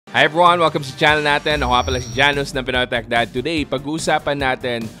Hi everyone! Welcome sa channel natin. Ako nga pala si Janus ng Pinoy Techdad. Today, pag-uusapan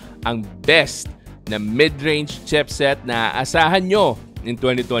natin ang best na mid-range chipset na asahan nyo in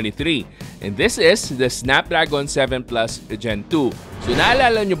 2023. And this is the Snapdragon 7 Plus Gen 2. So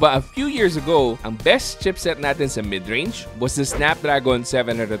naalala nyo ba, a few years ago, ang best chipset natin sa mid-range was the Snapdragon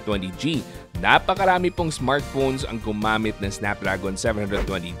 720G. Napakarami pong smartphones ang gumamit ng Snapdragon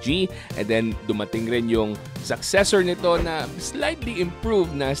 720G, and then dumating rin yung successor nito na slightly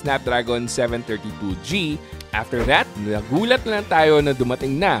improved na Snapdragon 732G. After that, nagulat na lang tayo na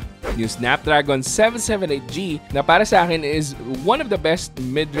dumating na yung Snapdragon 778G na para sa akin is one of the best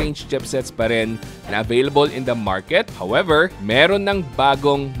mid-range chipsets pa rin na available in the market. However, meron ng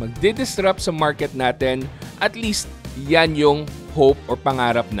bagong magdi-disrupt sa market natin. At least yan yung hope or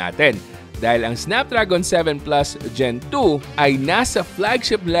pangarap natin. Dahil ang Snapdragon 7 Plus Gen 2 ay nasa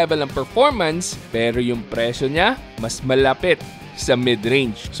flagship level ng performance, pero yung presyo niya mas malapit sa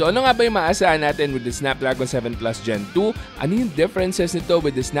mid-range. So ano nga ba yung maasahan natin with the Snapdragon 7 Plus Gen 2? Ano yung differences nito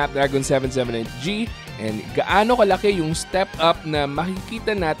with the Snapdragon 778G? And gaano kalaki yung step up na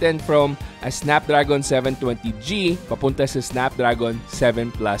makikita natin from a Snapdragon 720G papunta sa Snapdragon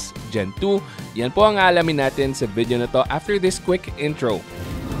 7 Plus Gen 2? Yan po ang aalamin natin sa video na to after this quick intro.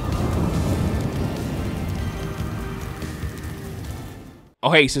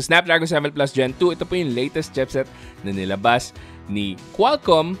 Okay, so Snapdragon 7 Plus Gen 2, ito po yung latest chipset na nilabas ni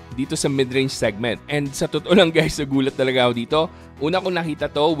Qualcomm dito sa mid-range segment. And sa totoo lang guys, nagulat talaga ako dito. Una kong nakita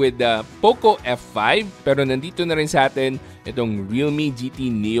to with the Poco F5, pero nandito na rin sa atin itong Realme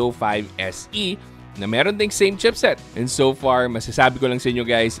GT Neo 5 SE na meron ding same chipset. And so far, masasabi ko lang sa inyo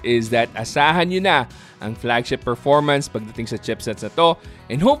guys is that asahan nyo na ang flagship performance pagdating sa chipsets na to.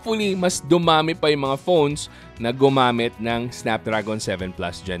 And hopefully, mas dumami pa yung mga phones na gumamit ng Snapdragon 7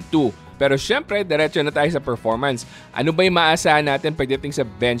 Plus Gen 2. Pero syempre, diretso na tayo sa performance. Ano ba yung maasahan natin pagdating sa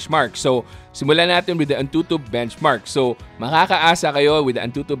benchmark? So, simulan natin with the Antutu benchmark. So, makakaasa kayo with the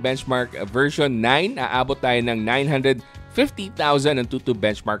Antutu benchmark version 9. Aabot tayo ng 950,000 Antutu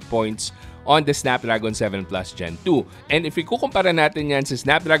benchmark points on the Snapdragon 7 Plus Gen 2. And if ikukumpara natin yan sa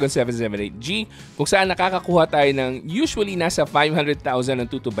Snapdragon 778G, kung saan nakakakuha tayo ng usually nasa 500,000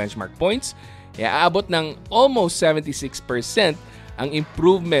 Antutu benchmark points, aabot ng almost 76% ang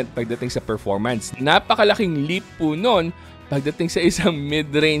improvement pagdating sa performance. Napakalaking leap po nun pagdating sa isang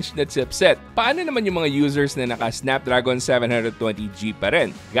mid-range na chipset. Paano naman yung mga users na naka-Snapdragon 720G pa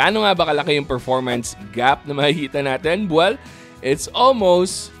rin? Gaano nga ba kalaki yung performance gap na makikita natin? Well, it's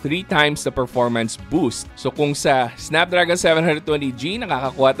almost 3 times the performance boost. So kung sa Snapdragon 720G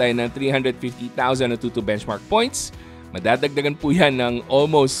nakakakuha tayo ng 350,000 Antutu benchmark points, madadagdagan po yan ng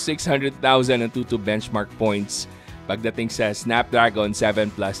almost 600,000 Antutu benchmark points pagdating sa Snapdragon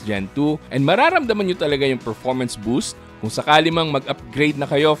 7 Plus Gen 2. And mararamdaman nyo talaga yung performance boost kung sakali mang mag-upgrade na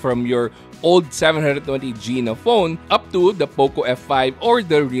kayo from your old 720G na phone up to the Poco F5 or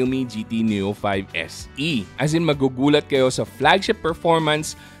the Realme GT Neo 5 SE. As in, magugulat kayo sa flagship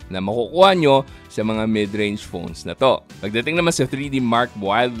performance na makukuha nyo sa mga mid-range phones na to. Pagdating naman sa 3D Mark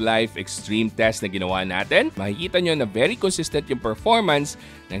Wildlife Extreme Test na ginawa natin, makikita nyo na very consistent yung performance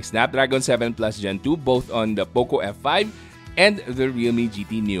ng Snapdragon 7 Plus Gen 2 both on the Poco F5 and the Realme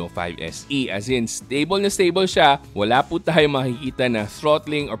GT Neo 5 SE. As in, stable na stable siya. Wala po tayo makikita na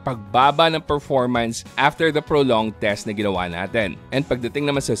throttling or pagbaba ng performance after the prolonged test na ginawa natin. And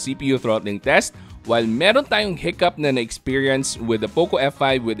pagdating naman sa CPU throttling test, while meron tayong hiccup na na-experience with the Poco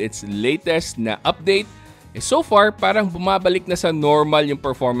F5 with its latest na update, so far parang bumabalik na sa normal yung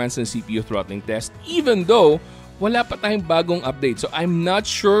performance ng CPU throttling test even though wala pa tayong bagong update. So I'm not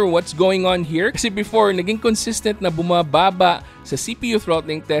sure what's going on here. Kasi before, naging consistent na bumababa sa CPU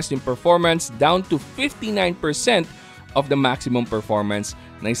throttling test yung performance down to 59% of the maximum performance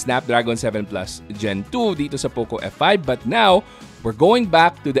ng Snapdragon 7 Plus Gen 2 dito sa Poco F5. But now, we're going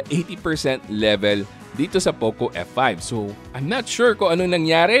back to the 80% level dito sa Poco F5. So I'm not sure kung ano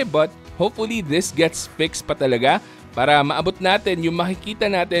nangyari, but hopefully this gets fixed pa talaga para maabot natin yung makikita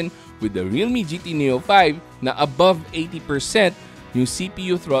natin with the Realme GT Neo 5 na above 80% yung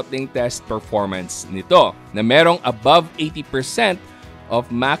CPU throttling test performance nito. Na merong above 80% of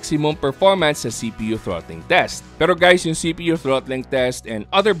maximum performance sa CPU throttling test. Pero guys, yung CPU throttling test and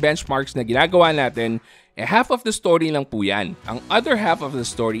other benchmarks na ginagawa natin, half of the story lang po yan. Ang other half of the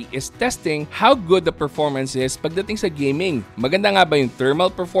story is testing how good the performance is pagdating sa gaming. Maganda nga ba yung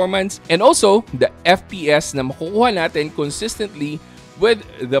thermal performance and also the FPS na makukuha natin consistently with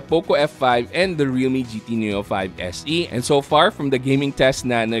the Poco F5 and the Realme GT Neo 5 SE. And so far, from the gaming test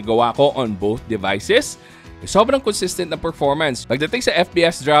na nagawa ko on both devices, sobrang consistent na performance. Pagdating sa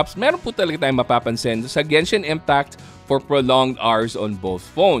FPS drops, meron po talaga tayong mapapansin sa Genshin Impact for prolonged hours on both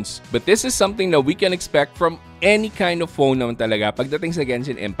phones. But this is something that we can expect from any kind of phone naman talaga pagdating sa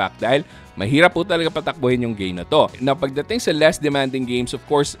Genshin Impact dahil mahirap po talaga patakbuhin yung game na to. Now, pagdating sa less demanding games, of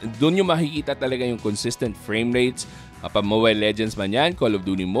course, dun yung makikita talaga yung consistent frame rates. Mobile Legends man yan, Call of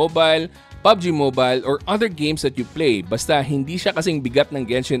Duty Mobile, PUBG Mobile, or other games that you play. Basta hindi siya kasing bigat ng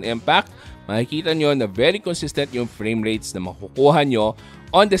Genshin Impact, makikita nyo na very consistent yung frame rates na makukuha nyo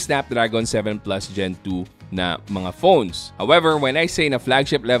on the Snapdragon 7 Plus Gen 2 na mga phones. However, when I say na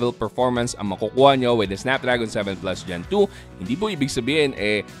flagship level performance ang makukuha nyo with the Snapdragon 7 Plus Gen 2, hindi po ibig sabihin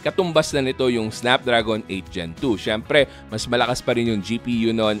katumbas na nito yung Snapdragon 8 Gen 2. Syempre, mas malakas pa rin yung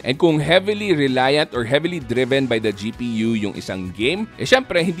GPU nun. And kung heavily reliant or heavily driven by the GPU yung isang game,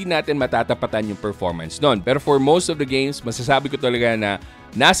 syempre hindi natin matatapatan yung performance nun. Pero for most of the games, masasabi ko talaga na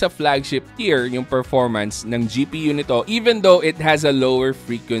nasa flagship tier yung performance ng GPU nito even though it has a lower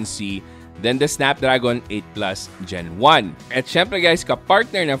frequency than the Snapdragon 8 Plus Gen 1. At syempre guys,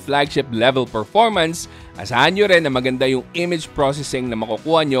 kapartner ng flagship level performance, asahan nyo rin na maganda yung image processing na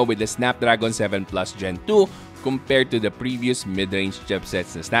makukuha nyo with the Snapdragon 7 Plus Gen 2 compared to the previous mid-range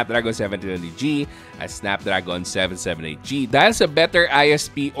chipsets na Snapdragon 720G at Snapdragon 778G dahil sa better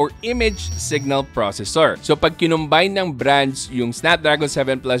ISP or image signal processor. So pag kinumbine ng brands yung Snapdragon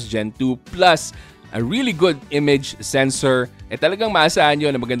 7 Plus Gen 2 plus a really good image sensor, talagang maasahan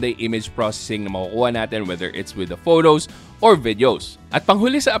nyo na maganda yung image processing na makukuha natin whether it's with the photos or videos. At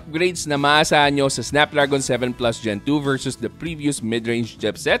panghuli sa upgrades na maasahan nyo sa Snapdragon 7 Plus Gen 2 versus the previous mid-range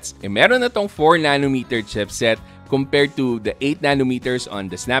chipsets, meron na tong 4nm chipset compared to the 8nm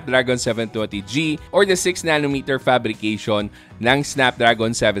on the Snapdragon 720G or the 6nm fabrication ng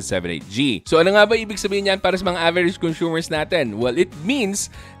Snapdragon 778G. So ano nga ba ibig sabihin yan para sa mga average consumers natin? Well, it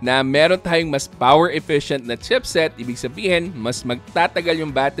means na meron tayong mas power-efficient na chipset. Ibig sabihin, mas magtatagal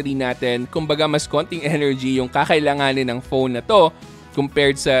yung battery natin. Kumbaga, mas konting energy yung kakailanganin ng phone na to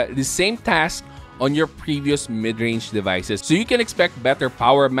compared sa the same task on your previous mid-range devices. So you can expect better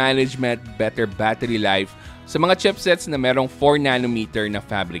power management, better battery life sa mga chipsets na merong 4nm na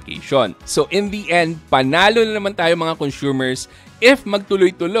fabrication. So in the end, panalo na naman tayo mga consumers if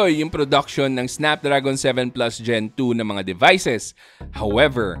magtuloy-tuloy yung production ng Snapdragon 7 Plus Gen 2 na mga devices.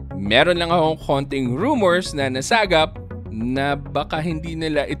 However, meron lang akong konting rumors na nasagap na baka hindi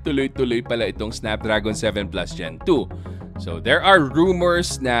nila ituloy-tuloy pala itong Snapdragon 7 Plus Gen 2. So there are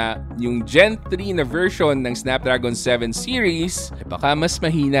rumors na yung Gen 3 na version ng Snapdragon 7 series baka mas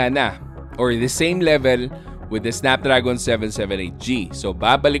mahina na or the same level with the Snapdragon 778G. So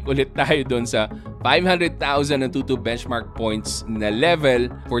babalik ulit tayo doon sa 500,000 na Tutu benchmark points na level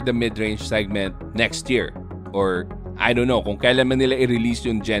for the mid-range segment next year. Or I don't know kung kailan man nila i-release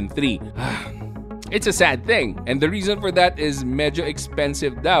yung Gen 3. It's a sad thing. And the reason for that is medyo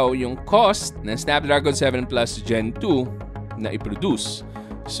expensive daw yung cost ng Snapdragon 7 Plus Gen 2 na i-produce.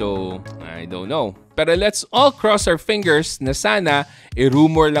 So, I don't know. Pero let's all cross our fingers na sana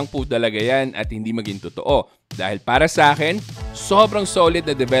rumor lang po talaga yan at hindi maging totoo. Dahil para sa akin, sobrang solid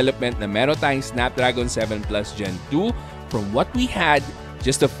na development na meron tayong Snapdragon 7 Plus Gen 2 from what we had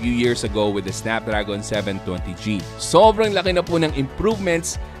just a few years ago with the Snapdragon 720G. Sobrang laki na po ng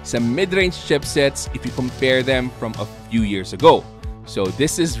improvements sa mid-range chipsets if you compare them from a few years ago. So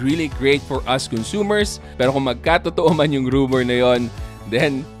this is really great for us consumers. Pero kung magkatotoo man yung rumor na yon,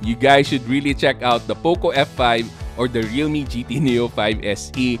 then you guys should really check out the Poco F5 or the Realme GT Neo 5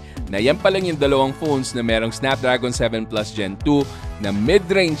 SE na yan pa lang yung dalawang phones na merong Snapdragon 7 Plus Gen 2 na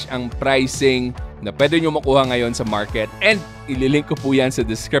mid-range ang pricing na pwede nyo makuha ngayon sa market, and ililink ko po yan sa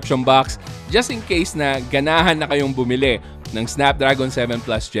description box just in case na ganahan na kayong bumili ng Snapdragon 7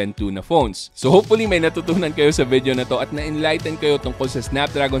 Plus Gen 2 na phones. So hopefully may natutunan kayo sa video na to at na-enlighten kayo tungkol sa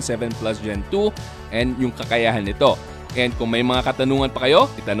Snapdragon 7 Plus Gen 2 and yung kakayahan nito. And kung may mga katanungan pa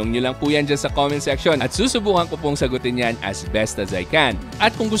kayo, itanong nyo lang po yan dyan sa comment section at susubukan ko pong sagutin yan as best as I can.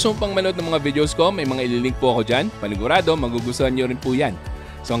 At kung gusto mong pang manood ng mga videos ko, may mga ililink po ako dyan. Panigurado, magugustuhan nyo rin po yan.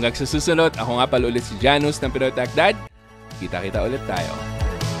 So hanggang sa susunod, ako nga pala ulit si Janus ng Pinoy Techdad. Kita-kita ulit tayo.